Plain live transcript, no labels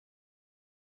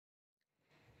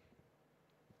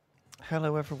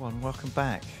Hello everyone, welcome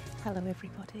back Hello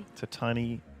everybody. to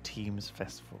Tiny Teams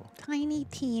Festival. Tiny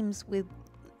teams with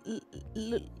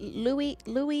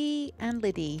Louis and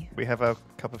Liddy. We have our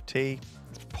cup of tea.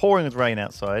 It's pouring with rain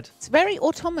outside. It's very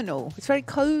autumnal. It's very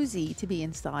cozy to be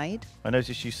inside. I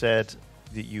noticed you said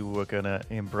that you were going to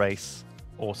embrace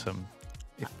autumn.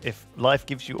 If life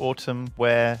gives you autumn,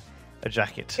 wear a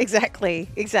jacket. Exactly.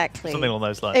 Something along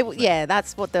those lines. Yeah,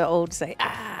 that's what the old saying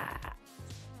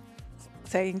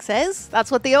says. That's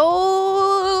what the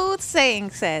old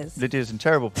saying says. Lydia's in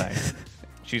terrible pain.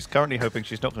 She's currently hoping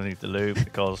she's not going to need the loo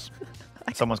because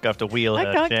someone's going to have to wheel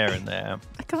her chair in there.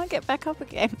 I can't get back up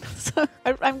again. So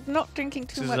I'm not drinking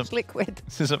too much liquid.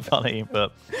 This isn't funny,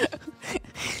 but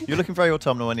you're looking very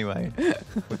autumnal anyway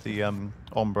with the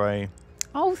ombre.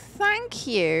 Oh, thank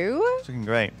you. It's looking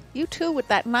great. You too with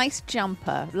that nice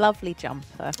jumper. Lovely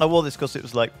jumper. I wore this because it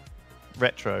was like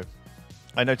retro.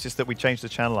 I noticed that we changed the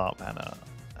channel art banner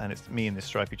and it's me in this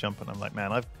stripy jumper and I'm like,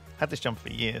 man, I've had this jumper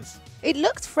for years. It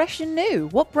looks fresh and new.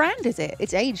 What brand is it?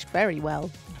 It's aged very well.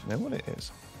 I don't know what it is.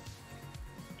 Do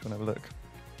you want to have a look?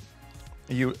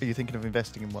 Are you thinking of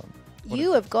investing in one?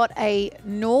 You have got a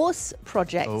Norse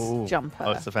Projects jumper.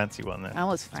 Oh, it's a fancy one then. That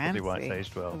was fancy. Probably why it's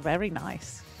aged well. Very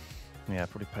nice. Yeah, I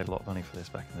probably paid a lot of money for this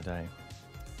back in the day.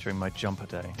 During my jumper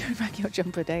day. Back your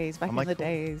jumper days, back in the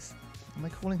days. Am I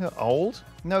calling her old?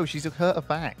 No, she's hurt her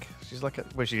back. She's like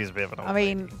well, she is a bit of an old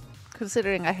lady.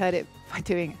 Considering I heard it by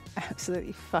doing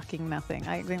absolutely fucking nothing,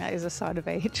 I think that is a sign of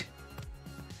age.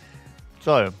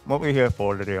 So, what are we here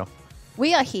for, Lydia?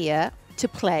 We are here to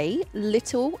play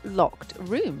Little Locked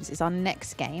Rooms. Is our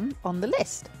next game on the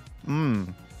list.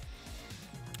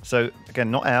 So,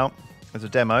 again, not out. It's a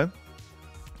demo.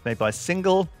 It's made by a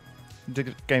single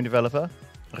game developer.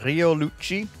 Rio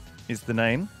Lucci is the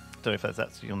name. I don't know if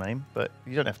that's your name, but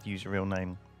you don't have to use your real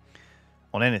name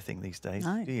on anything these days,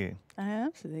 do you? I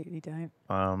absolutely don't.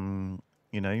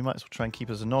 You might as well try and keep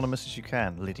as anonymous as you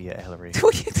can, Lydia Ellery.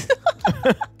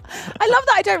 I love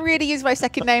that I don't really use my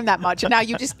second name that much, and now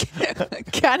you just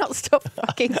cannot stop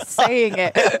fucking saying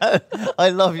it. I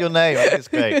love your name. I think it's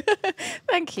great.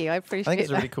 Thank you. I appreciate it. I think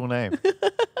it's a really cool name.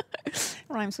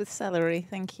 Rhymes with celery.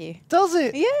 Thank you. Does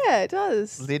it? Yeah, it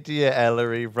does. Lydia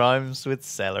Ellery rhymes with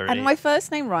celery. And my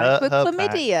first name rhymes with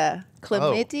chlamydia. Back.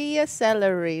 Chlamydia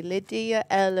celery. Lydia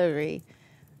Ellery.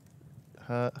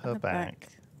 Her back.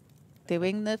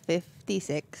 Doing the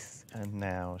 56. And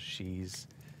now she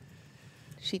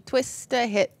twisted her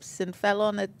hips and fell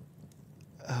on a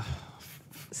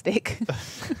stick.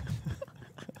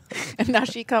 And now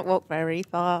she can't walk very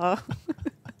far.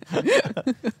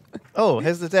 Oh,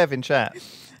 here's the dev in chat.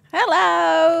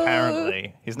 Hello.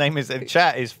 Apparently. His name in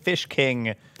chat is Fish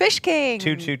King. Fish King.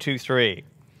 2223.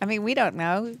 I mean, we don't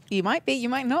know. You might be, you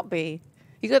might not be.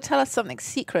 You got to tell us something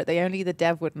secret that only the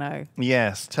dev would know.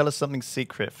 Yes, tell us something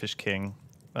secret, Fish King.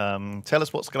 Tell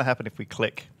us what's going to happen if we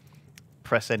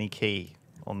press any key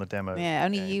on the demo. Yeah,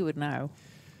 only you would know.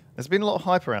 There's been a lot of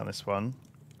hype around this one,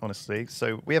 honestly.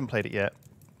 So we haven't played it yet.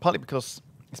 Partly because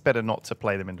it's better not to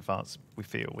play them in advance, we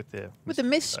feel, with the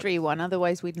mystery one.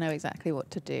 Otherwise, we'd know exactly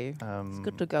what to do. It's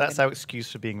good to go. That's our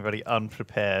excuse for being very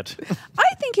unprepared.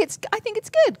 I think it's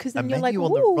good because then a you're like, menu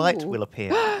on the right will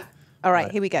appear. All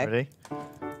right, here we go. Ready?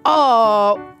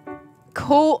 Oh,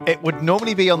 cool. It would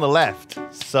normally be on the left,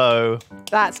 so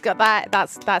that's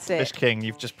it. Fish King,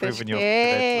 you've just proven your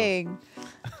credentials.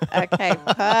 Okay,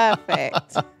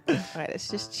 perfect. All right, let's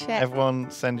just check.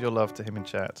 Everyone, send your love to him in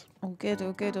chat. All good,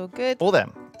 all good, all good. Or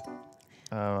them.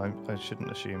 I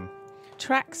shouldn't assume.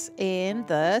 Tracks in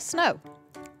the snow.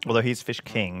 Although he's Fish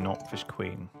King, not Fish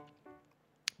Queen.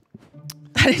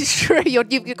 That is true.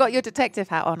 You've got your detective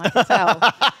hat on, I can tell.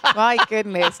 My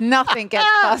goodness, nothing gets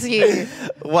past you.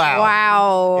 Wow.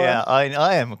 Wow. Yeah,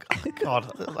 I am.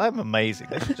 God, I'm amazing.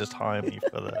 They should just hire me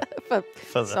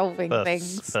for solving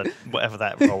things. For whatever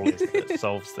that role is that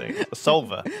solves things. A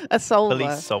solver. A solver.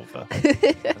 Police solver.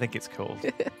 I think it's called.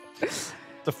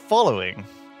 The following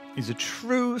is a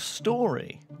true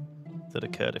story that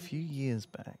occurred a few years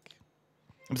back.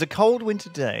 It was a cold winter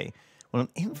day when an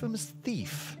infamous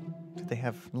thief, did they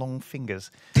have long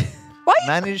fingers,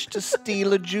 managed to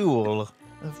steal a jewel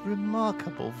of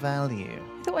remarkable value.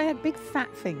 I thought I had big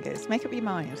fat fingers. Make up your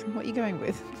mind. What are you going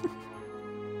with?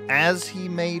 As he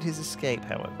made his escape,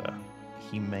 however,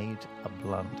 he made a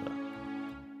blunder.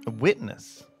 A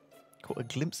witness caught a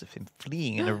glimpse of him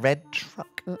fleeing in a red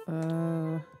truck.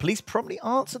 Police promptly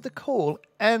answered the call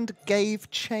and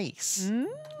gave chase.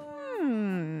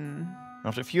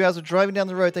 After a few hours of driving down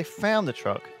the road, they found the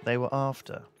truck they were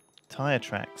after. Tire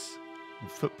tracks and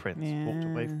footprints walked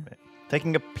away from it.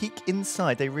 Taking a peek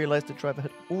inside, they realised the driver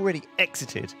had already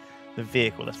exited the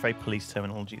vehicle. That's very police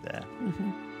terminology there.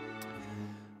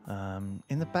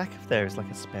 In the back of there is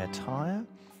like a spare tyre.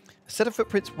 A set of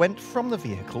footprints went from the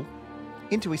vehicle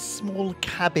into a small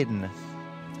cabin.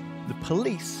 The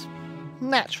police,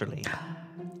 naturally,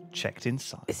 checked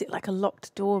inside. Is it like a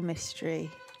locked door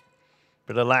mystery?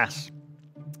 But alas,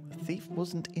 the thief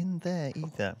wasn't in there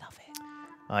either. Love it.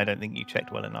 I don't think you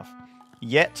checked well enough.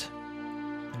 Yet,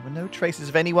 there were no traces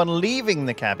of anyone leaving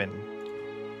the cabin.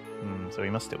 So he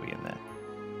must still be in there.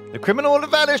 The criminal had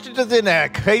vanished into thin air.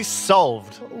 Case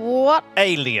solved. What?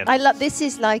 Alien. I love. This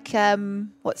is like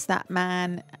what's that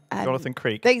man? Jonathan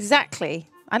Creek. Exactly.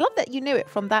 I love that you knew it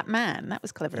from that man. That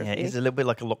was clever of Yeah, you. it's a little bit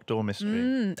like a locked door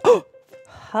mystery.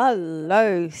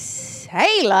 Hello,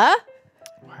 sailor.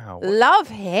 Wow. Love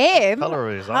him. Colour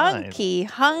of his eyes.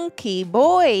 Hunky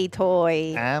boy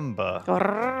toy. Amber.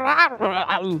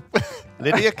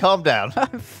 Lydia, calm down.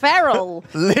 Feral.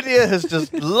 Lydia has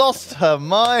just lost her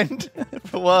mind,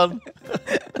 for one.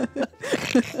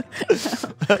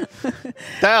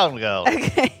 Down, girl.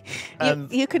 Okay.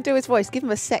 You can do his voice. Give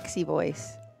him a sexy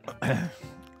voice.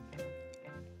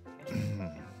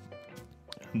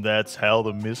 That's how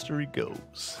the mystery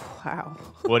goes. Wow.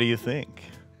 What do you think?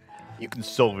 You can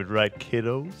solve it right,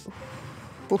 kiddos?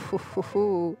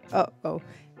 Uh-oh.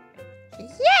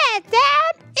 Yeah,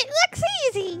 Dad, it looks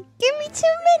easy. Give me 2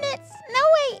 minutes. No,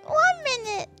 wait, 1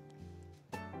 minute.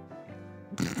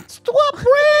 Stop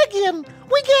bragging.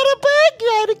 We got a bad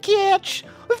guy to catch.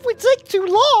 If we take too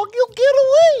long, you'll get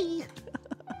away.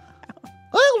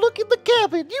 I'll look in the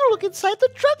cabin. You look inside the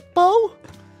truck, Bo.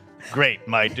 Great,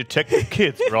 my detective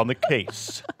kids are on the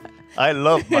case. I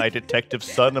love my detective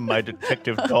son and my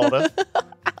detective daughter.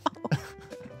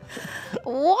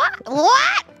 What?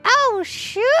 Oh,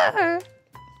 sure.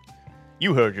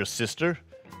 You heard your sister.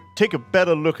 Take a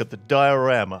better look at the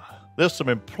diorama. There's some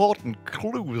important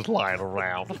clues lying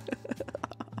around.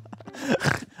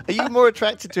 Are you more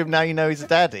attracted to him now you know he's a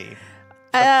daddy?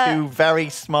 Like two very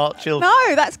smart children.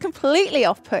 No, that's completely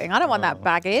off-putting. I don't want that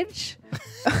baggage.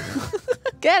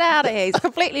 Get out of here. He's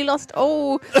completely lost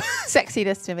all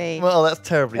sexiness to me. Well, that's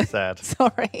terribly sad.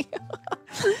 Sorry.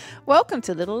 Welcome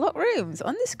to Little Locked Rooms.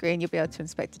 On the screen, you'll be able to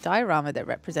inspect a diorama that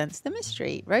represents the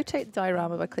mystery. Rotate the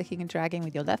diorama by clicking and dragging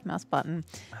with your left mouse button.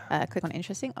 Click on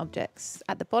interesting objects.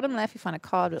 At the bottom left, you find a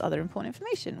card with other important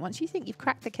information. Once you think you've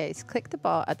cracked the case, click the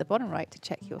bar at the bottom right to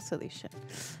check your solution.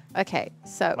 Okay,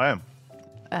 so... Wow.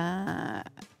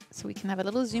 So we can have a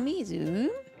little zoomy zoom.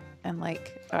 And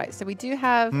like, all right, so we do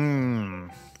have...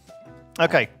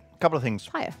 Okay, a couple of things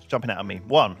Fire. jumping out at me.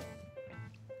 One,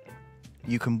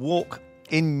 you can walk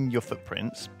in your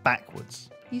footprints backwards.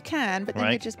 You can, but then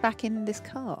Right. you're just back in this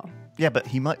car. Yeah, but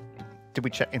he might... Did we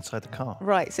check inside the car?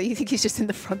 Right, so you think he's just in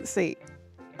the front seat.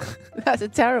 That's a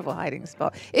terrible hiding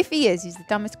spot. If he is, he's the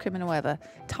dumbest criminal ever.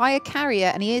 Tyre carrier,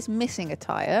 and he is missing a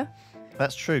tyre.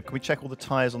 That's true. Can we check all the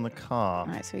tyres on the car? All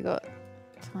right, so we got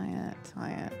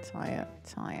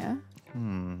tyre.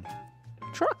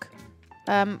 Truck.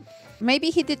 Maybe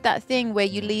he did that thing where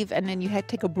you leave and then you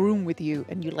take a broom with you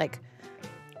and you like...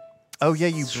 Oh, yeah,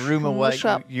 you broom away. Swoosh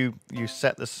up. You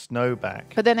set the snow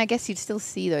back. But then I guess you'd still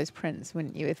see those prints,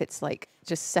 wouldn't you, if it's like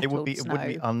just settled It snow. wouldn't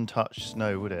be untouched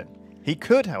snow, would it? He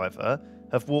could, however,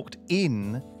 have walked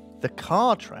in the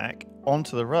car track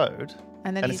onto the road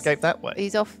and then escaped that way.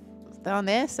 He's off down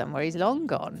there somewhere. He's long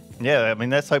gone. Yeah, I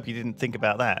mean, let's hope you didn't think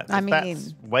about that. I mean,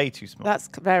 that's way too small. That's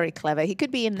very clever. He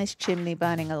could be in this chimney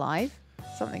burning alive.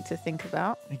 Something to think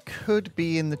about. He could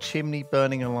be in the chimney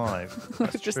burning alive.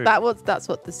 That's Just true. that's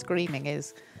what the screaming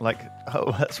is. Like,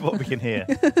 oh, that's what we can hear.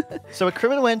 So a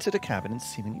criminal entered a cabin and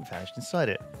seemingly vanished inside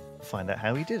it. Find out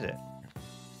how he did it.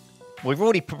 We've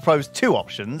already proposed 2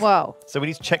 options. Wow. So we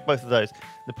need to check both of those.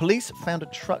 The police found a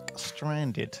truck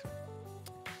stranded.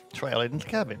 Trail into the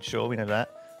cabin. Sure, we know that.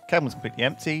 Cabin was completely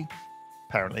empty,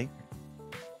 apparently.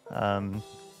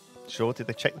 Sure, did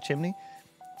they check the chimney?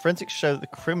 Forensics show that the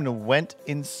criminal went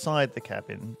inside the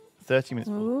cabin 30 minutes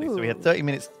before the police. So we had 30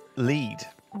 minutes lead.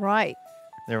 Right.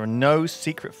 There are no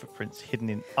secret footprints hidden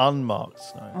in unmarked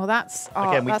snow. Well, that's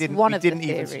Again, that's we one of didn't the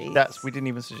even theories. we didn't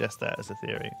even suggest that as a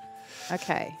theory.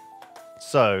 Okay.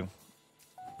 So,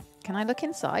 Can I look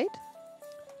inside?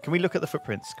 can we look at the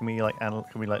footprints? Can we look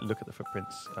at the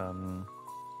footprints? What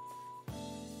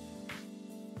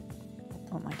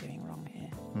am I doing wrong here?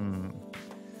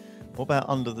 What about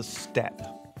under the step?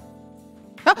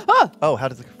 Oh! Oh, how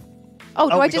does the Do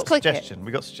I we just got click suggestion.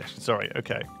 We got suggestion. Sorry.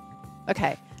 Okay. it?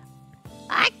 Okay.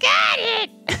 I got it.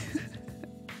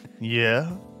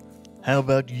 Yeah. How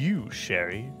about you,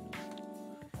 Sherry?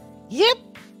 Yep.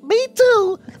 Me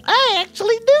too. I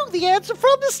actually knew the answer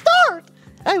from the start.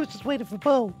 I was just waiting for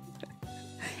Bo.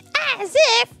 As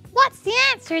if. What's the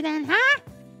answer then, huh?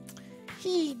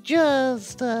 He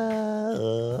just,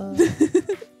 Hold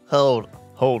on.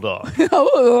 Hold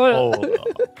on.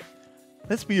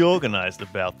 Let's be organized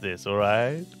about this, all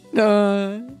right?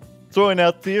 Throwing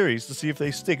out theories to see if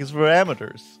they stick is for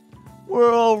amateurs.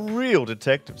 We're all real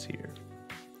detectives here.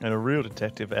 And a real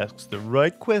detective asks the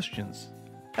right questions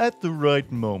at the right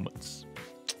moments.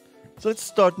 So let's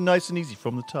start nice and easy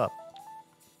from the top.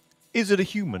 Is it a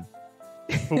human?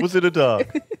 Or was it a dog?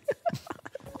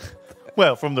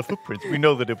 Well, from the footprints, we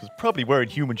know that it was probably wearing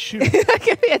human shoes. That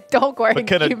could be a dog wearing But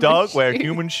can a human dog wear shoes.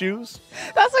 human shoes?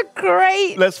 That's a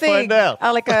great Let's thing. find out.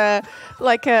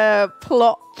 Like a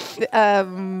plot,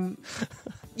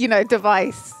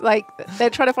 device. Like they're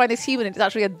trying to find this human, and it's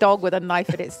actually a dog with a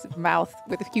knife in its mouth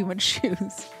with human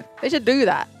shoes. They should do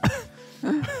that.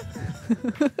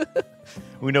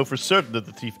 We know for certain that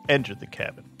the thief entered the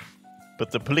cabin,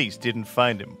 but the police didn't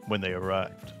find him when they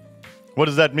arrived. What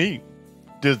does that mean?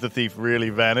 Does the thief really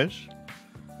vanish?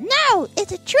 No,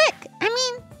 it's a trick. I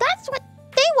mean, that's what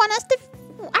they want us to...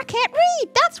 I can't read.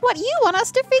 That's what you want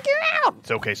us to figure out.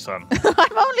 It's okay, son.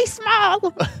 I'm only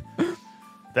small.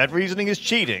 That reasoning is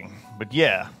cheating. But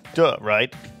yeah, duh,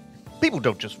 right? People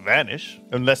don't just vanish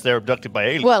unless they're abducted by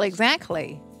aliens. Well,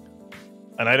 exactly.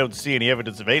 And I don't see any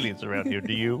evidence of aliens around here,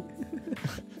 do you?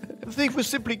 The thief was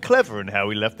simply clever in how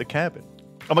he left the cabin.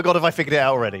 Oh my god, have I figured it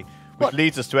out already? Which What?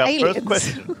 leads us to our Aliens? first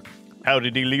question. How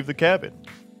did he leave the cabin?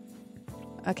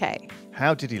 Okay.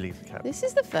 How did he leave the cabin? This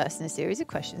is the first in a series of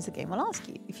questions the game will ask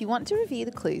you. If you want to review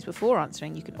the clues before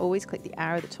answering, you can always click the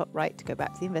arrow at the top right to go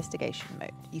back to the investigation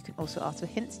mode. You can also ask for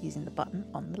hints using the button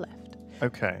on the left.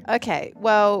 Okay. Okay,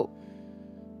 well,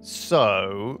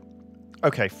 So,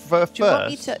 okay, do you want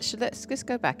me first... to... Let's just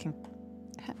go back and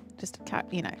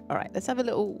all right, let's have a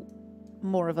little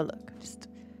more of a look.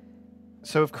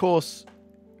 So, of course...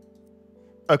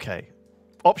 Okay.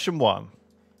 Option 1,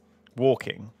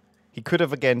 walking. He could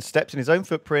have, again, stepped in his own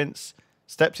footprints,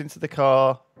 stepped into the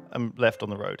car, and left on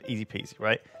the road. Easy peasy,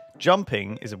 right?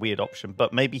 Jumping is a weird option,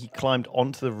 but maybe he climbed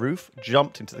onto the roof,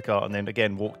 jumped into the car, and then,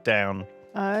 again, walked down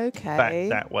Okay. back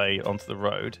that way onto the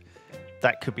road.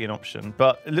 That could be an option.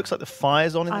 But it looks like the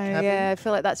fire's on in the cabin. Yeah, I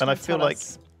feel like that's... And I gonna feel tell like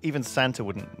us. even Santa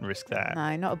wouldn't risk that.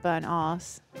 No, not a burnt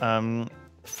arse.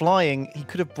 Flying, he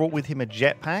could have brought with him a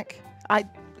jetpack.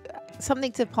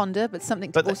 Something to ponder, but something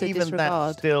But to also even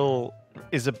disregard. that still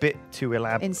is a bit too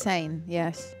elaborate. Insane,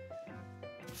 yes.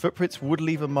 Footprints would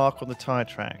leave a mark on the tire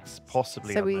tracks,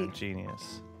 possibly So unknown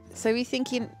genius. So we're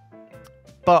thinking...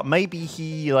 But maybe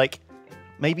he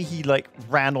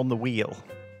ran on the wheel.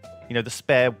 You know, the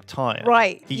spare tire.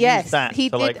 Right, He yes. used that he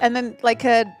to, did, like- and then he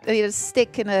had a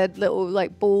stick and a little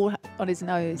ball on his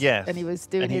nose. Yes. And he was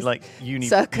doing and he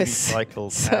his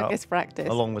cycled circus practice.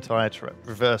 along the tire track,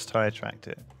 reverse tire tracked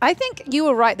it. I think you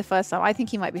were right the first time. I think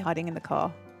he might be hiding in the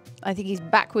car. I think he's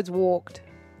backwards walked,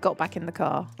 got back in the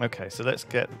car. Okay, so let's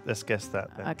guess that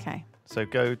then. Okay. So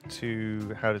go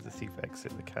to how did the thief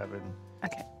exit the cabin?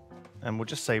 Okay. And we'll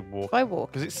just say walk. By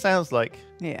walk. Because it sounds like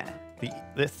Yeah.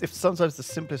 if sometimes the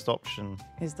simplest option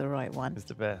Is the right one. is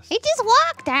the best. He just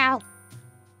walked out.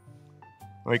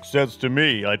 Makes sense to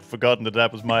me. I'd forgotten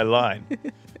that was my line.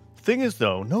 Thing is,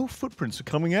 though, no footprints are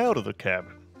coming out of the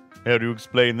cabin. How do you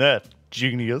explain that,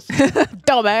 genius?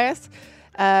 Dumbass.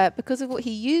 Because of what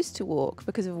he used to walk,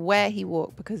 because of where he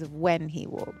walked, because of when he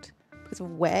walked. Because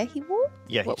of where he walked?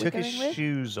 Yeah, he What we're took his going with?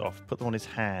 shoes off, put them on his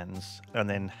hands, and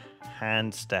then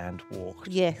handstand walked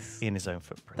Yes. in his own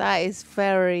footprint. That is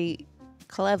very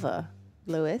clever,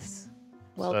 Lewis.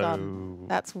 Well So, done.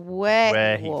 That's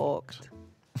where he he walked.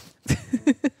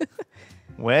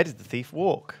 Where did the thief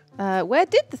walk? Where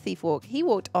did the thief walk? He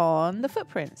walked on the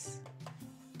footprints.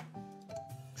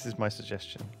 This is my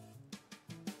suggestion.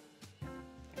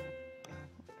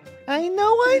 I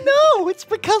know. It's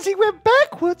because he went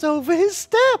backwards over his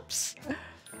steps.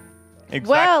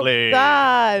 Exactly.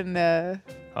 Well done.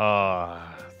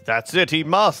 Ah, that's it. He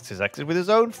masks his exit with his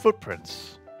own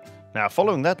footprints. Now,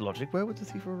 following that logic, where would the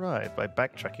thief arrive? By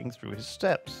backtracking through his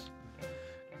steps.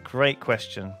 Great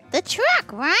question. The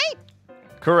truck, right?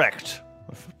 Correct.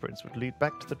 The footprints would lead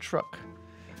back to the truck.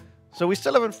 So we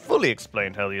still haven't fully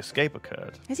explained how the escape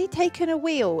occurred. Has he taken a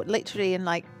wheel, literally, and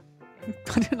I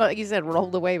don't know, like you said,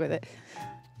 rolled away with it?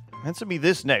 Answer me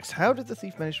this next. How did the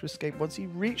thief manage to escape once he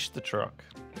reached the truck?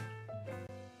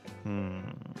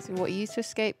 So what he used to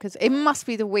escape? Because it must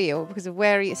be the wheel, because of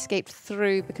where he escaped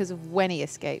through, because of when he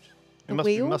escaped. The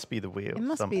wheel? It must be the wheel. It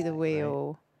must be the something,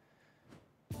 wheel.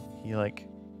 right? He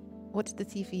What did the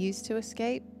thief use to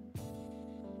escape?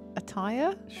 A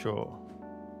tire? sure.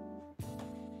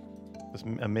 There's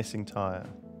a missing tire.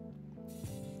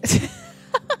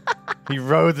 He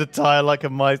rode the tire like a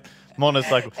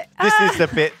motorcycle. This is a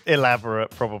bit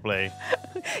elaborate, probably.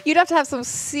 You'd have to have some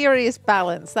serious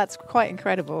balance. That's quite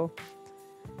incredible.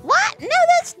 What? No,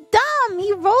 that's dumb.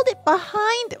 He rolled it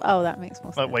behind. Oh, that makes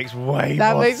more sense. That makes way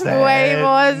That more makes sense. way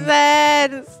more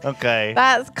sense. Okay.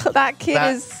 That kid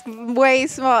is way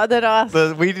smarter than us.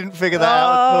 We didn't figure that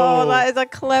out at all. Oh, that is a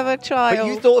clever child. But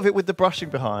you thought of it with the brushing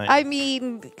behind. I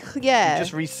mean, yeah. You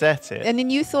just reset it. And then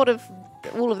you thought of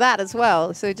all of that as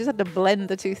well. So you just had to blend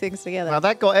the two things together. Now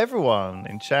that got everyone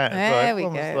in chat. There we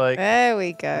go. There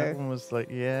we go. Everyone was like,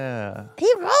 yeah.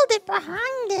 He rolled it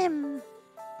behind him.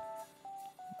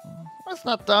 That's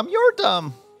not dumb. You're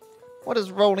dumb. What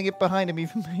does rolling it behind him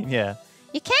even mean? Yeah.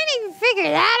 You can't even figure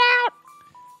that out.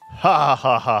 Ha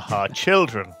ha ha ha.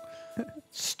 Children,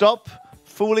 stop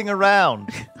fooling around.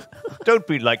 Don't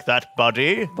be like that,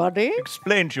 buddy. Buddy?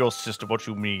 Explain to your sister what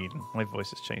you mean. My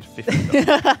voice has changed 50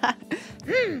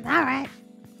 times. All right.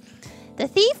 The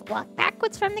thief walked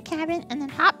backwards from the cabin and then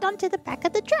hopped onto the back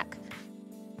of the truck.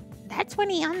 That's when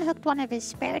he unhooked one of his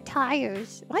spare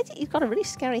tires. Why do you got a really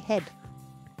scary head?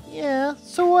 Yeah,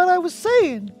 so what I was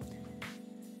saying.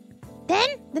 Then,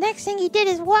 the next thing he did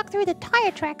is walk through the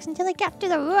tire tracks until he got to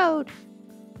the road.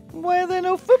 Why are there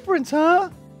no footprints, huh?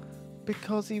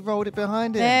 Because he rolled it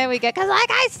behind him. There we go. Because like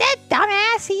I said,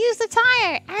 dumbass, he used the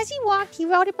tire. As he walked, he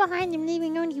rode it behind him,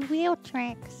 leaving only wheel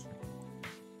tracks.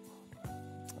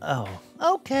 Oh,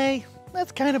 okay.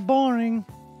 That's kind of boring.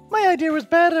 My idea was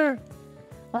better.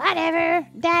 Whatever.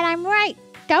 Dad, I'm right,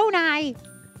 don't I?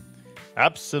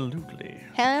 Absolutely.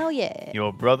 Hell yeah.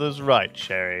 Your brother's right,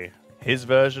 Sherry. His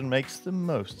version makes the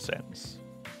most sense.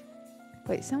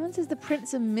 Wait, someone says the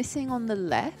prints are missing on the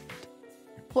left?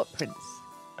 What prints?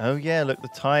 Oh yeah, look, the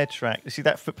tire track. You see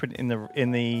that footprint in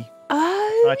the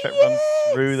Oh, tire track runs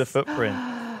through the footprint.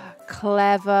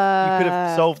 Clever. You could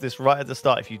have solved this right at the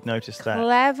start if you'd noticed that.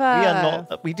 Clever.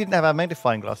 We didn't have our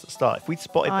magnifying glass at the start. If we'd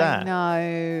spotted I that.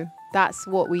 know. That's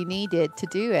what we needed to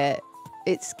do it.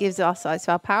 It gives us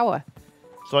our power.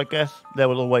 So I guess there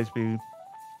will always be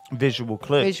visual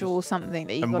clues. Visual something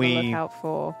that you've And got to we- look out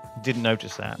for. Didn't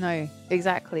notice that. No,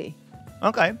 exactly.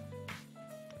 Okay.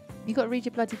 You got to read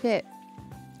your bloody bit.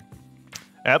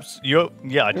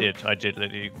 Yeah, I did.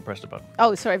 Lydia. You can press the button.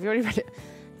 Oh, sorry, have you already read it?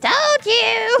 Told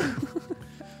you!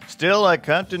 Still, I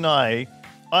can't deny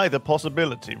either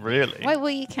possibility, really. Well,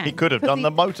 you can. He could have done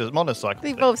the motorcycle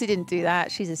He thing. obviously didn't do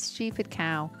that. She's a stupid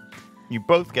cow. You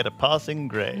both get a passing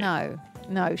grade.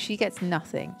 No, she gets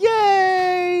nothing.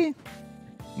 Yay!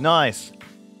 Nice.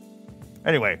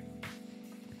 Anyway,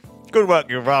 good work,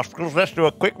 you rascals. Let's do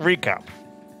a quick recap.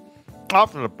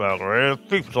 After the burglary, the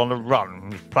thief was on the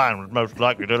run. His plan was most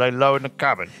likely to lay low in the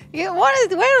cabin. Yeah,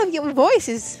 where are your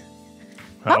voices?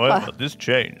 However, Papa. this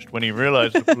changed when he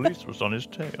realized the police was on his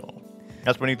tail.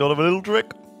 That's when he thought of a little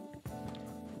trick.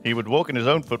 He would walk in his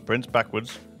own footprints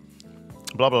backwards.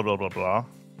 Blah, blah, blah, blah, blah.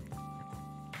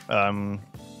 And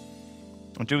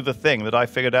do the thing that I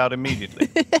figured out immediately.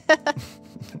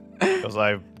 Because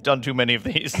I've done too many of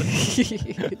these.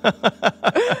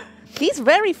 He's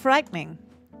very frightening.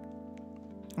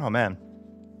 Oh, man.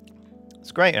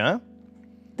 It's great, huh?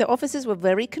 The officers were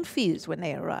very confused when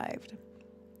they arrived.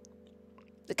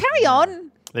 Carry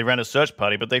on. They ran a search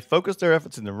party, but they focused their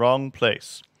efforts in the wrong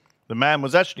place. The man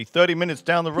was actually 30 minutes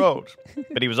down the road,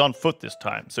 but he was on foot this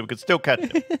time, so we could still catch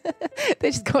him.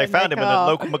 They just got They in their found him in a car.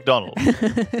 local McDonald's,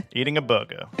 eating a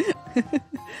burger.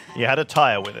 He had a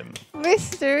tire with him.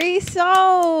 Mystery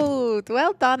solved.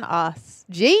 Well done, us.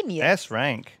 Genius. S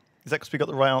rank. Is that because we got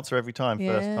the right answer every time,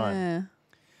 first time?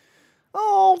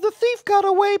 Oh, the thief got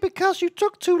away because you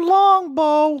took too long,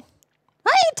 Bo.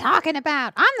 What are you talking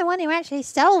about? I'm the one who actually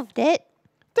solved it.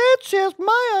 That says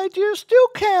my idea still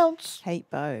counts. Hate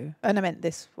Bo. And I meant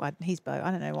this one. He's Bo.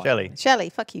 I don't know what. Shelley. Shelley.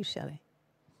 Fuck you, Shelley.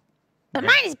 But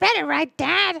mine is better, right,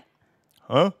 Dad?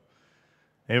 Huh?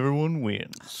 Everyone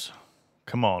wins.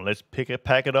 Come on, let's pack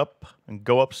it up and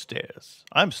go upstairs.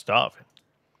 I'm starving.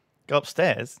 Go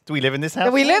upstairs? Do we live in this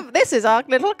house? We now? live. This is our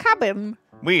little cabin.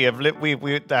 We have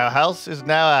lived. Our house is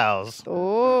now ours.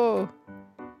 Oh.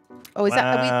 Oh, is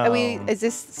that? Are we? Wow. Is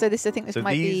this? So this. I think this So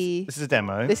might be. This is a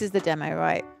demo. This is the demo,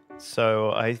 right?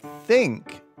 So I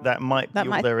think that might be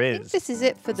all there I think is. this is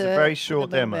it for It's the. a very for short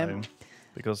the demo moment.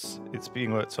 because it's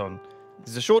being worked on.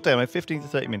 It's a short demo, 15 to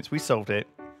 30 minutes. We solved it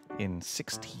in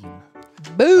 16.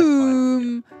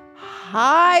 Boom!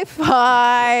 High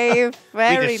five!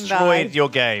 Very we destroyed nice. your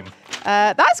game.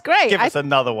 That's great. Give us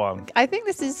another one. I think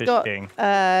this has Fish got King.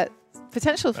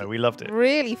 potential. We loved it.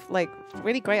 Really,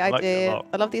 really great Liked it a idea. lot.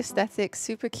 I love the aesthetic.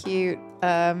 Super cute.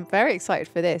 Very excited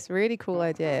for this. Really cool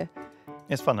idea.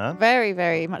 It's fun, huh? Very,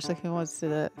 very much looking forward to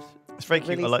the It's very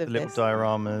cute. I release like of the little this.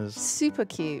 dioramas. Super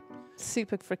cute.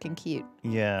 Super freaking cute.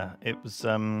 Yeah, it was.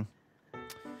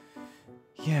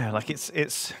 Yeah, like it's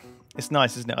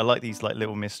nice, isn't it? I like these like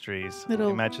little mysteries. I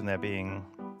imagine there being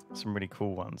some really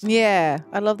cool ones. Yeah,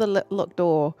 I love the locked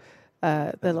door.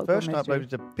 The locked door version I mystery.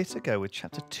 uploaded a bit ago with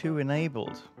chapter 2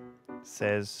 enabled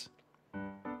says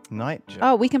night job.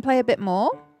 Oh, we can play a bit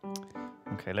more.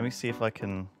 Okay, let me see if I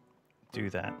can do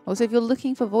that. Also, if you're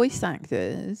looking for voice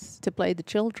actors to play the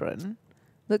children,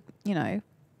 look, just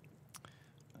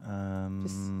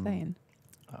saying.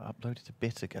 I uploaded a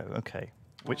bit ago. Okay,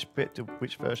 which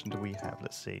version do we have?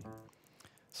 Let's see.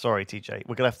 Sorry, TJ.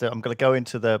 We're gonna have to. I'm gonna go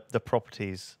into the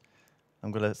properties.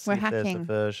 I'm gonna see if there's a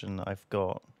version I've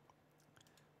got.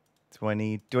 Do I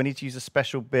need to use a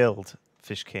special build,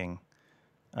 Fish King,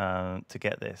 to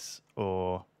get this,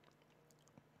 or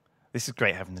this is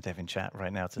great having the dev in chat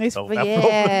right now to solve our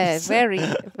problems. Very,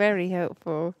 very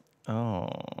helpful. Oh,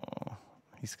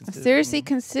 he's Seriously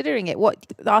considering it. What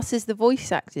us as the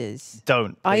voice actors?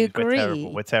 Don't. I Please, agree.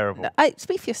 We're terrible.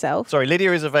 Speak for yourself. Sorry,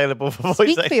 Lydia is available for voice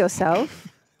Speak acting. for yourself.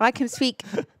 I can speak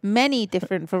many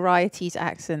different varieties,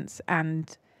 accents,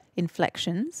 and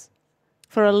inflections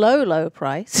for a low, low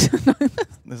price.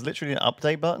 There's literally an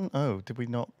update button. Oh, did we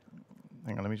not?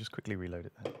 Hang on, let me just quickly reload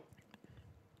it then.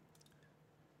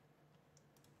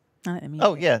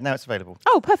 Oh, yeah, now it's available.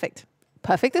 Oh, perfect.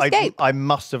 Perfect escape. I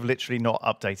must have literally not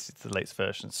updated it to the latest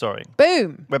version. Sorry.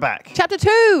 Boom. We're back. Chapter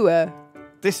 2.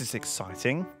 This is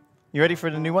exciting. You ready for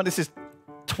the new one? This is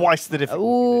twice the difficulty.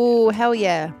 Oh, hell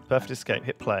yeah. Perfect escape.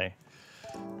 Hit play.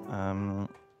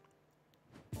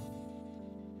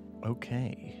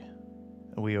 Okay.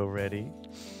 Are we all ready?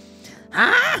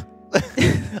 Ah!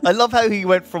 I love how he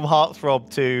went from heartthrob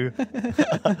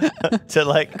to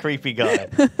like creepy guy.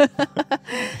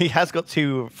 He has got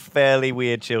two fairly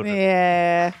weird children.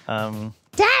 Yeah.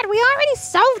 Dad, we already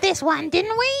solved this one,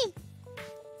 didn't we?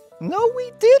 No,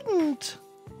 we didn't.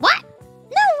 What?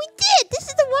 No, we did. This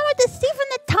is the one with the thief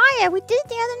and the tire. We did it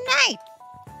the other night.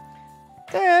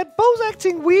 Dad, Bo's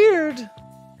acting weird.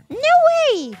 No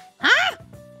way. Huh?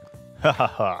 Ha ha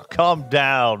ha. Calm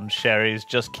down, Sherry's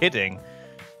just kidding.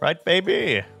 Right,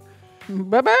 baby?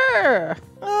 Brr.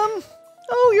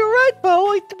 Oh, you're right,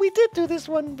 Bo. We did do this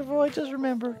one before. I just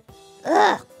remembered.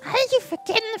 Ugh, how did you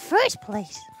forget in the first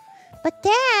place? But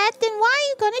Dad, then why are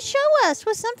you going to show us?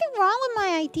 Was something wrong with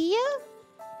my idea?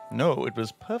 No, it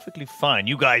was perfectly fine.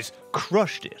 You guys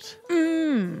crushed it.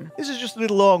 This is just a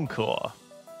little encore.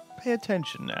 Pay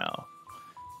attention now.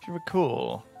 If you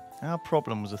recall, our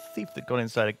problem was a thief that got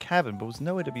inside a cabin but was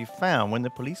nowhere to be found when the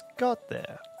police got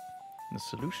there. And the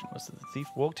solution was that the thief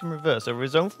walked in reverse over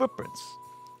his own footprints.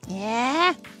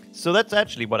 Yeah? So that's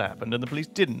actually what happened, and the police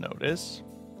didn't notice.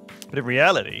 But in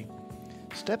reality,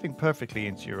 stepping perfectly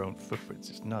into your own footprints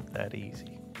is not that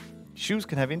easy. Shoes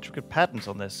can have intricate patterns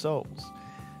on their soles.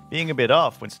 Being a bit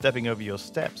off when stepping over your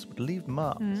steps would leave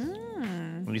marks.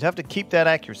 And you'd have to keep that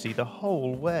accuracy the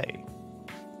whole way.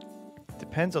 It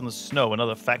depends on the snow and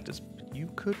other factors, but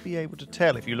you could be able to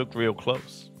tell if you looked real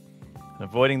close. And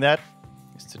avoiding that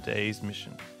is today's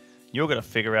mission. You're going to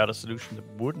figure out a solution that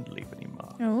wouldn't leave any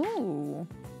marks. Ooh.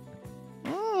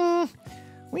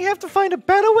 We have to find a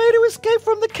better way to escape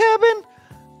from the cabin.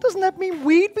 Doesn't that mean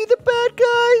we'd be the bad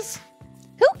guys?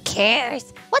 Who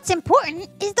cares? What's important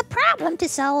is the problem to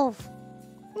solve.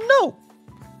 No.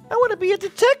 I want to be a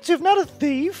detective, not a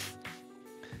thief.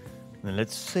 Then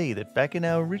let's say that back in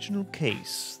our original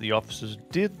case, the officers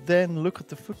did then look at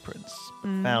the footprints,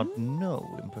 but found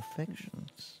no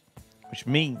imperfections. Which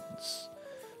means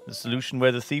the solution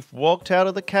where the thief walked out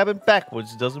of the cabin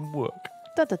backwards doesn't work.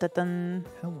 Dun-dun-dun-dun.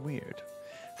 How weird.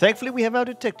 Thankfully, we have our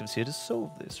detectives here to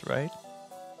solve this, right?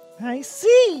 I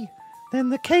see. Then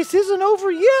the case isn't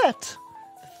over yet.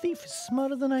 The thief is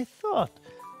smarter than I thought.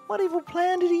 What evil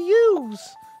plan did he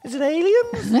use? Is it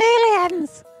aliens?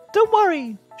 Aliens! Don't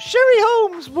worry. Sherry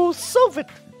Holmes will solve it.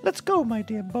 Let's go, my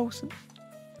dear bosun.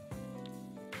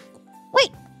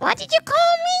 Wait, what did you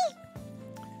call me?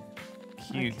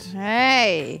 Cute.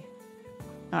 Hey.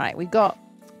 All right, we got.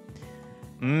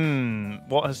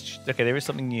 What has... Okay, there is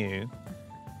something new.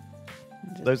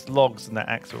 Those logs and that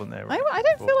axe are on there. Right? I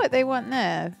don't feel like they weren't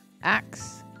there.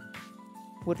 Axe.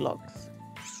 Wood logs.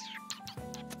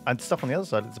 And stuff on the other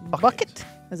side. It's a bucket. Bucket.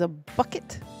 There's a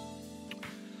bucket.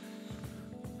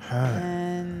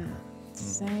 And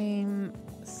same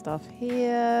stuff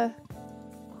here.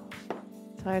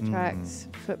 Tire tracks,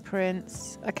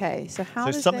 footprints. Okay, so how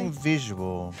So does something they...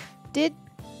 visual. Did...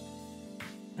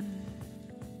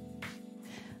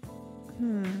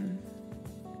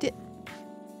 Did...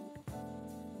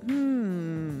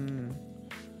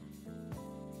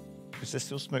 is there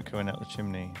still smoke going out the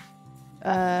chimney?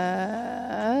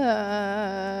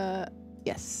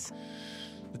 Yes.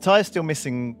 The tire's still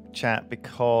missing, chat,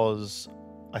 because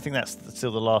I think that's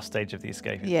still the last stage of the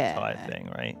escaping the tire thing,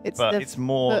 right? It's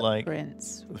more like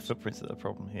the footprints that are the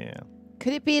problem here.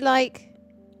 Could it be like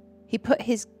he put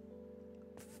his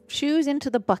shoes into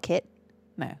the bucket?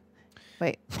 No.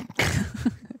 Wait.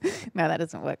 No, that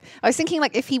doesn't work. I was thinking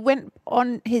like if he went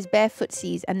on his bare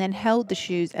footsies and then held the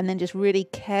shoes and then just really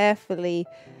carefully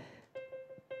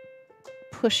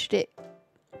pushed it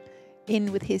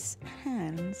in with his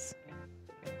hands.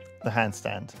 The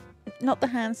handstand. Not the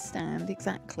handstand,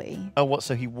 exactly. Oh, what?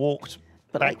 So he walked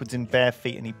backwards in bare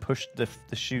feet and he pushed the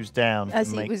shoes down as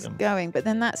to he make was them. going, but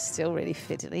then that's still really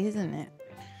fiddly, isn't it?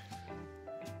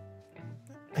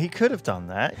 He could have done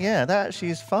that. Yeah, that actually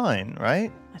is fine,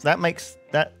 right? That makes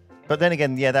that. But then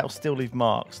again, yeah, that will still leave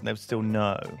marks and they would still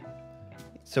know.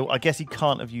 So I guess he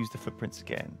can't have used the footprints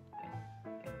again.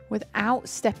 Without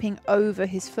stepping over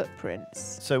his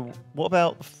footprints. So what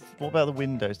about the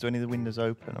windows? Do any of the windows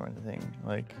open or anything?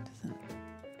 Like,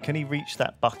 can he reach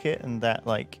that bucket and that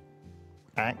like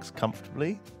axe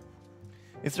comfortably?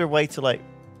 Is there a way to like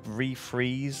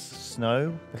refreeze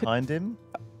snow behind him?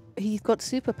 He's got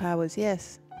superpowers,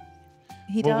 yes.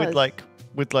 He does.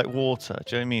 With water.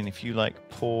 Do you know what I mean? If you like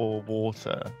pour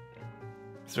water,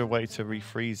 is there a way to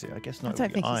refreeze it? I guess not. I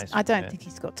don't think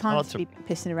he's got time to be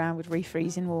pissing around with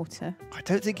refreezing water. I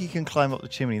don't think he can climb up the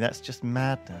chimney. That's just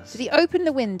madness. Did he open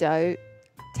the window,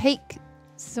 take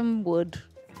some wood,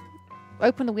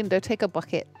 open the window, take a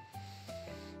bucket,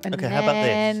 and okay, how about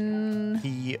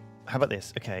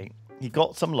this? Okay, he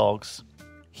got some logs.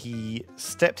 He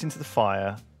stepped into the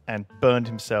fire and burned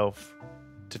himself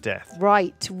to death.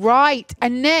 Right.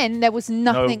 And then there was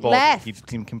nothing left. He'd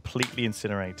been completely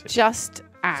incinerated. Just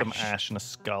ash. Some ash and a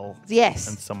skull. Yes.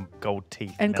 And some gold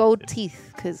teeth. And gold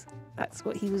teeth, because that's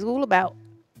what he was all about.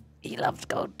 He loved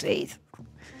gold teeth.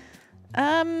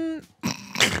 I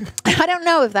don't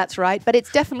know if that's right, but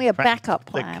it's definitely a backup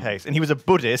plan. The case. And he was a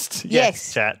Buddhist.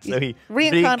 Yes, chat. So he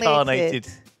reincarnated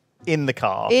in the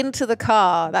car. Into the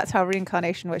car. That's how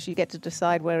reincarnation works. You get to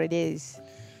decide where it is.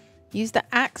 Use the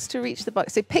axe to reach the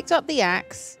bucket. So he picked up the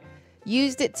axe,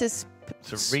 used it to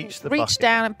reach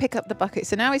down and pick up the bucket.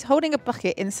 So now he's holding a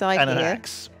bucket inside and here. An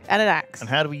axe. And an axe. And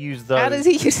how do we use those? How does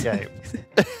he use them?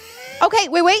 Okay,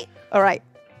 wait. All right.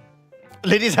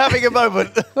 Lydia's having a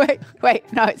moment. Wait.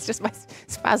 No, it's just my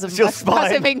spasm. It's your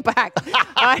spine. Spasming back.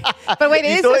 Right. But wait,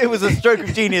 you thought it was a stroke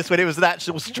of genius when it was an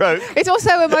actual stroke. It's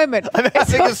also a moment. I'm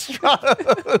having a stroke.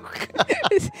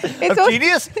 It's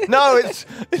genius? No,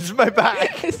 it's my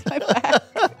back. It's my back.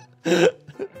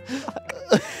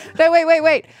 No,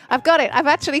 wait. I've got it. I've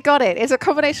actually got it. It's a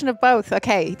combination of both.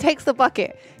 Okay, he takes the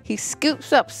bucket. He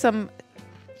scoops up some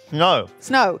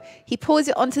snow. He pours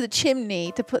it onto the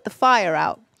chimney to put the fire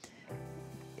out.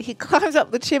 He climbs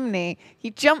up the chimney. He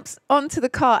jumps onto the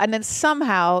car, and then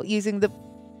somehow, using the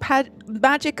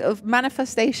magic of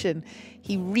manifestation,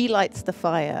 he relights the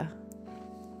fire.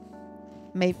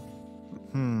 Maybe.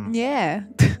 Yeah.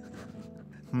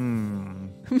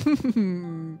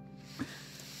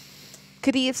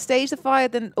 Could he have staged the fire,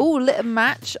 then lit a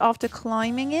match after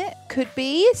climbing it? Could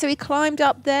be. So he climbed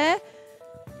up there,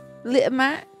 lit a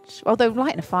match. Although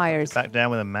lighting a fire is... Back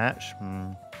down with a match?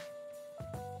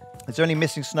 Is there any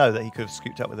missing snow that he could have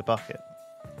scooped up with a bucket?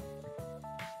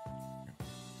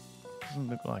 Doesn't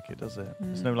look like it, does it?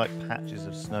 There's no like patches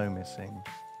of snow missing.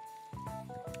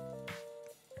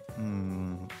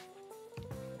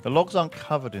 The logs aren't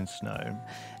covered in snow.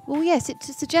 Well, yes, it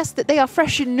suggests that they are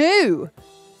fresh and new.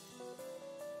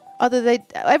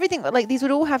 Everything like these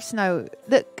would all have snow.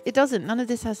 Look, it doesn't. None of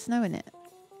this has snow in it.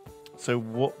 So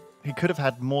what? He could have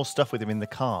had more stuff with him in the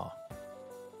car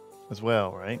as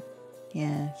well, right?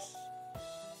 Yes.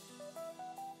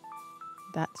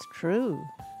 That's true.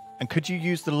 And could you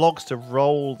use the logs to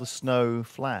roll the snow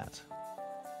flat?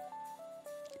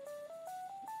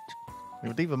 It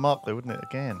would leave a mark though, wouldn't it,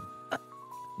 again?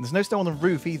 There's no snow on the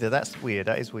roof either. That's weird.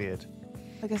 That is weird.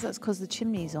 I guess that's because the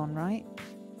chimney's on, right?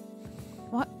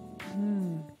 What?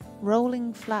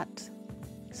 Rolling flat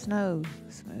snow.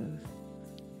 Smooth.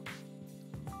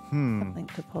 Something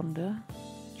to ponder. Do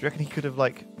you reckon he could have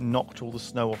like knocked all the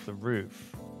snow off the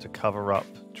roof to cover up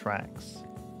tracks?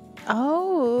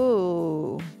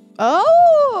 Oh.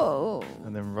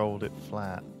 And then rolled it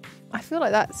flat. I feel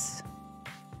like that's...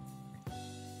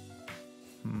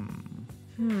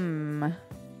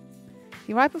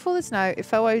 Right before the snow, it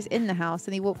fell while he was in the house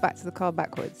and he walked back to the car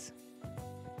backwards.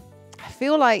 I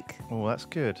feel like... Oh, that's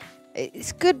good.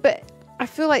 It's good, but I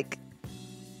feel like...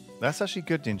 That's actually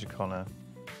good, Ninja Connor.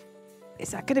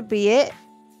 Is that going to be it?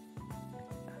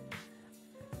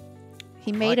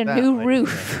 He made Like a that new idea.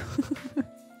 roof.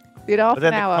 Did half But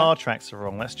then an the hour. car tracks are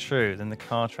wrong. That's true. Then the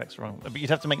car tracks are wrong. But you'd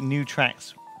have to make new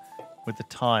tracks with the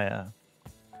tyre.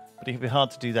 But it'd be hard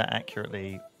to do that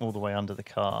accurately all the way under the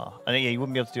car. And yeah, you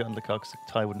wouldn't be able to do it under the car because the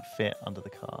tyre wouldn't fit under the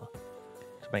car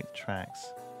to make the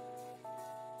tracks.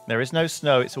 There is no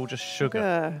snow. It's all just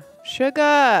sugar.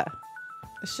 Sugar.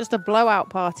 It's just a blowout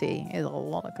party. It's a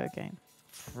lot of cocaine.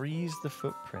 Freeze the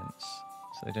footprints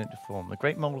so they don't deform. The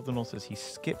Great Mole of the North says he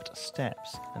skipped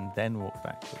steps and then walked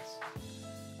backwards.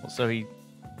 So he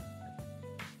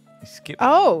skipped.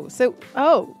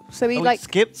 So he he like,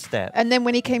 skipped steps. and then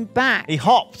when he came back, He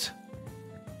hopped.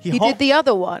 he did the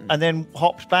other one. and then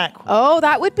hopped backwards. Oh,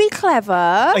 that would be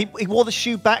clever. He wore the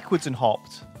shoe backwards and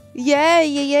hopped. Yeah.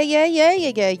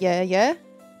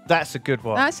 That's a good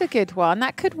one. That's a good one.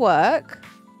 That could work.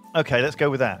 Okay, let's go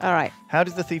with that. All right. How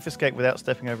did the thief escape without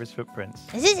stepping over his footprints?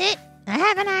 This is it. I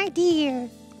have an idea.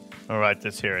 All right,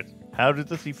 let's hear it. How did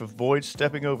the thief avoid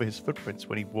stepping over his footprints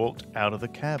when he walked out of the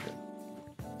cabin?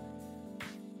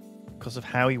 Because of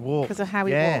how he walked. Because of how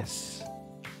he Yes.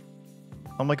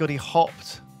 Oh my god, he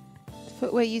hopped.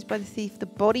 Footwear used by the thief. The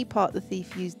body part of the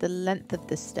thief used the length of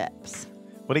the steps.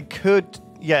 Well, he could,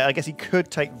 I guess he could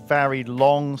take very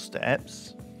long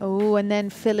steps. Oh, and then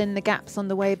fill in the gaps on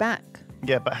the way back.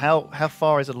 Yeah, but how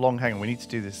far is a long hang on? We need to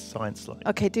do this science slide.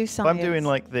 Okay, do If something. I'm doing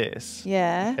like this,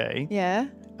 Yeah. okay, Yeah.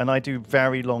 and I do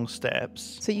very long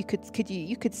steps, So you could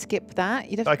skip that.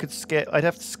 You'd have I could skip. I'd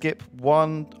have to skip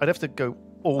one. I'd have to go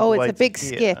all the Oh, way it's a big to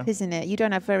here. skip, isn't it? You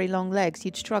don't have very long legs.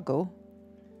 You'd struggle.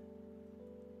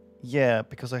 Yeah,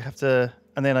 because I have to,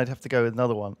 and then I'd have to go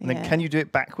another one. And Yeah. then can you do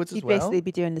it backwards You'd as well? basically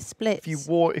be doing the splits.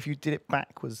 If you did it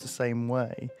backwards the same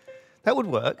way, that would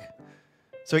work.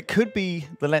 So it could be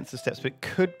the length of steps, but it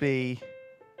could be.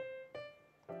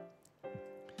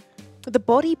 The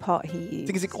body part he used. The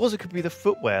thing is, it also could be the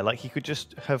footwear. Like he could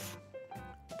just have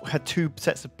had two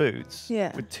sets of boots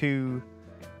Yeah. with two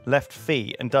left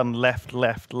feet and done left,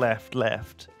 left, left,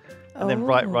 left, and then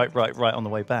right, Oh. right, right, right on the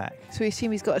way back. So we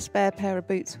assume he's got a spare pair of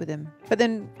boots with him. But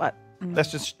then,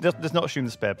 Let's not assume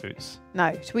the spare boots.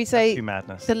 no. Should we say Too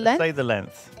madness. the Let's length? say the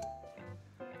length.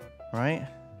 Right?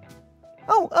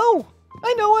 Oh!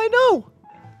 I know!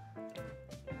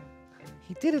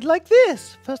 He did it like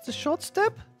this. First a short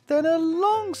step, then a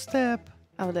long step.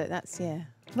 Oh, look, that's, yeah.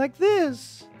 Like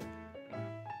this.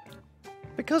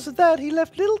 Because of that, he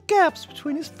left little gaps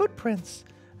between his footprints.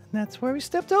 And that's where he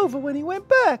stepped over when he went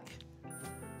back.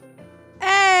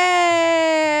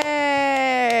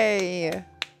 Hey!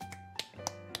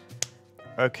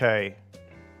 Okay.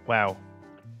 Wow.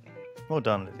 Well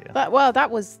done, Lydia. That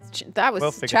was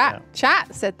Well figured chat. out.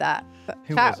 Chat said that.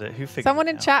 Who Chat- was it? Who figured Someone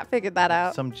it in out? chat figured that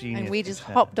out. Some genius. And we in just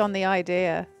chat. hopped on the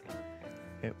idea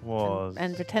It was.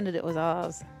 and pretended it was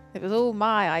ours. It was all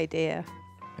my idea.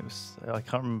 It was. I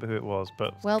can't remember who it was,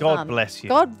 but Well God done. bless you.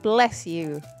 God bless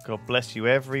you. God bless you,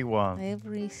 everyone.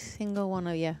 Every single one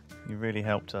of you. You really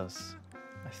helped us.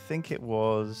 I think it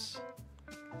was.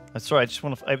 Sorry, I just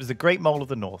want to. It was the Great Mole of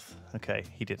the North. Okay,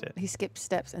 he did it. He skipped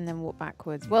steps and then walked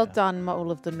backwards. Well Yeah. done,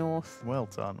 Mole of the North. Well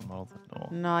done, Mole of the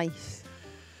North. Nice.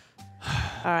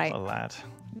 All right. A lad.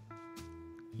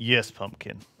 Yes,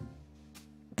 pumpkin.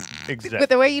 Exactly. But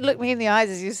the way you looked me in the eyes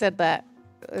as you said that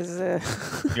was.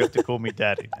 You have to call me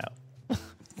daddy now.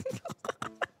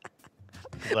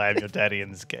 'Cause I am your daddy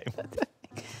in this game.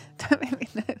 Don't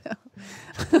make me know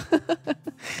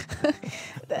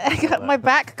my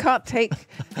back can't take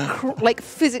like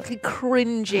physically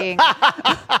cringing.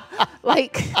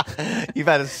 Like You've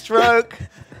had a stroke.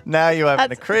 Now you're having a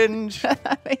That's- cringe.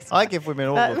 that makes I give women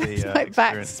all that of the makes my back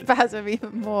experiences. spasm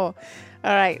even more.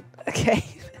 All right, okay.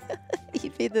 You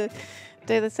be the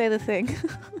say the thing.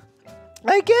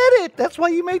 I get it. That's why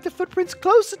you made the footprints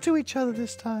closer to each other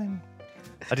this time.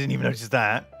 I didn't even notice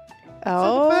that.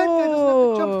 So the bad guy doesn't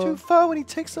have to jump too far when he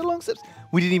takes the long steps.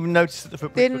 We didn't even notice that the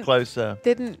footprints were Didn't- closer.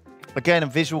 Didn't Again, a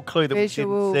visual clue that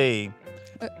Visual. we didn't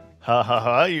see. Ha ha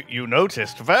ha, you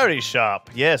noticed. Very sharp.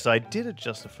 Yes, I did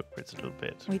adjust the footprints a little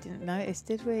bit. we didn't notice,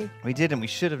 did we? We didn't. We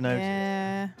should have noticed.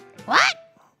 Yeah. What?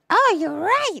 Oh, you're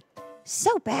right.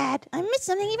 So bad. I missed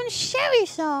something even Sherry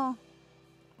saw.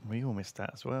 We all missed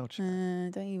that as well.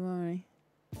 Don't you worry.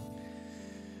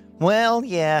 Well,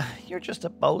 yeah, you're just a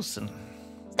bosun.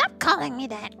 Stop calling me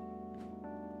that.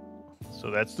 So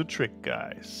that's the trick,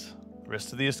 guys. The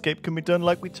rest of the escape can be done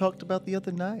like we talked about the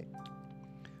other night.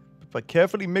 But by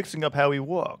carefully mixing up how he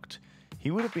walked, he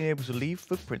would have been able to leave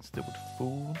footprints that would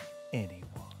fool anyone.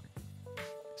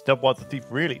 It's not what the thief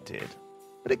really did,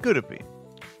 but it could have been.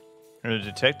 And a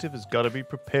detective has got to be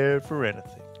prepared for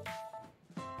anything.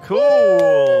 Cool!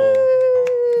 Ooh,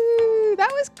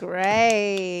 that was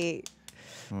great.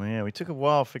 Oh, yeah, we took a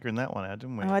while figuring that one out,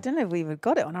 didn't we? Oh, I don't know if we even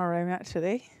got it on our own,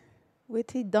 actually. We're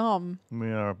too dumb.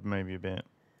 We are maybe a bit.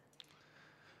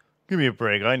 Give me a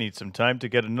break. I need some time to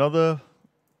get another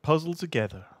puzzle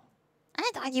together.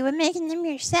 I thought you were making them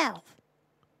yourself.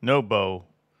 No, Bo.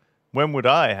 When would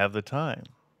I have the time?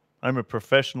 I'm a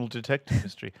professional detective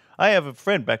mystery. I have a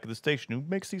friend back at the station who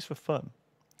makes these for fun.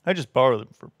 I just borrow them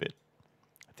for a bit.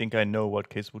 I think I know what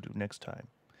case we'll do next time.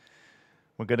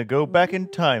 We're going to go back in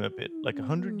time a bit, like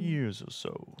 100 years or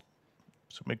so.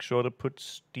 So make sure to put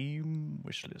Steam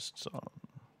wish lists on.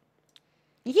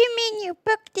 You mean you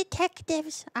book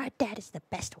detectives? Our dad is the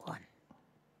best one.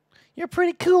 You're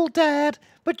pretty cool, Dad,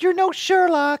 but you're no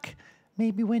Sherlock.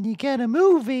 Maybe when you get a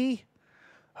movie.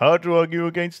 Hard to argue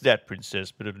against that,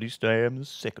 Princess, but at least I am the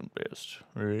second best,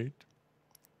 right?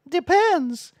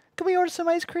 Depends. Can we order some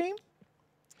ice cream?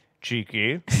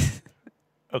 Cheeky.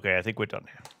 Okay, I think we're done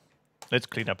here. Let's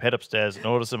clean up, head upstairs, and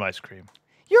order some ice cream.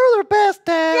 You're the best,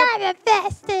 Dad. You're the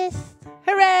bestest.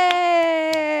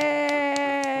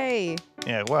 Hooray!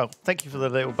 Yeah, well, thank you for the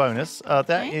little bonus.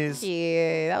 Thank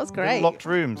you. That was Little great. Locked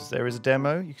Rooms. There is a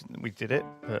demo. We did it,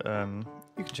 but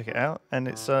you can check it out, and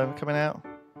it's coming out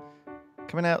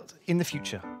in the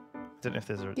future. I don't know if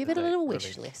there's a Give it a date little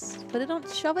wish release. list. Put it on.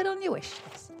 Shove it on your wish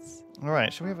lists. All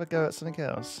right, shall we have a go at something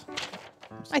else?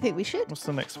 I think we should. What's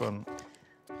the next one?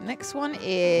 Next one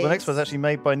is. The next one's actually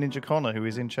made by Ninja Connor, who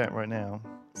is in chat right now.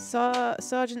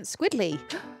 Sergeant Squidly.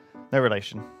 No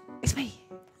relation. It's me.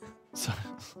 So,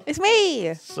 It's me.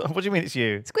 what do you mean it's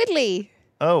you? Squidly.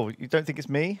 Oh, you don't think it's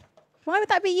me? Why would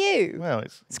that be you? Well,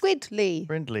 it's Squidly.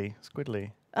 friendly,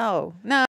 squiddly. Oh, no.